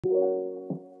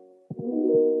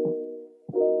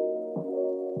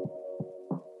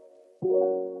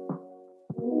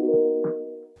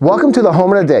Welcome to the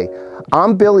Home of the Day.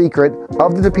 I'm Billy Eacrett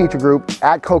of the Eacrett Group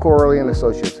at Coco Early &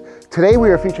 Associates. Today we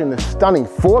are featuring the stunning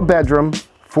 4-bedroom,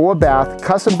 4-bath,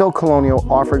 custom-built colonial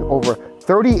offering over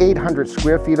 3,800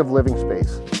 square feet of living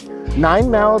space. 9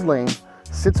 Mallard Lane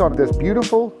sits on this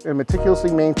beautiful and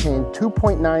meticulously maintained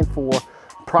 2.94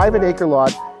 private acre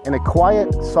lot in a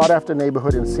quiet, sought-after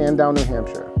neighborhood in Sandown, New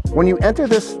Hampshire. When you enter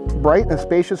this bright and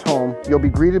spacious home, you'll be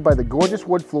greeted by the gorgeous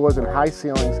wood floors and high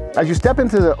ceilings. As you step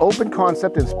into the open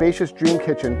concept and spacious dream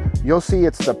kitchen, you'll see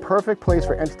it's the perfect place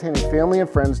for entertaining family and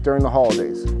friends during the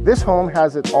holidays. This home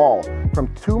has it all,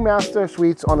 from 2 master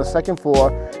suites on the 2nd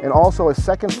floor and also a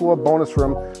 2nd floor bonus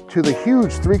room to the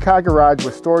huge 3-car garage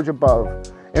with storage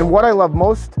above. And what I love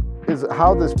most is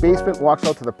how this basement walks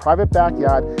out to the private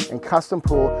backyard and custom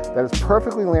pool that is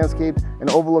perfectly landscaped and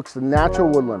overlooks the natural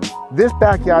woodland. This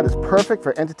backyard is perfect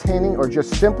for entertaining or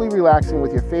just simply relaxing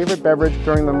with your favorite beverage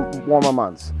during the warmer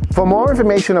months. For more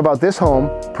information about this home,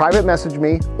 private message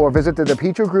me or visit the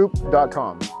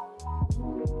thepeachgroup.com.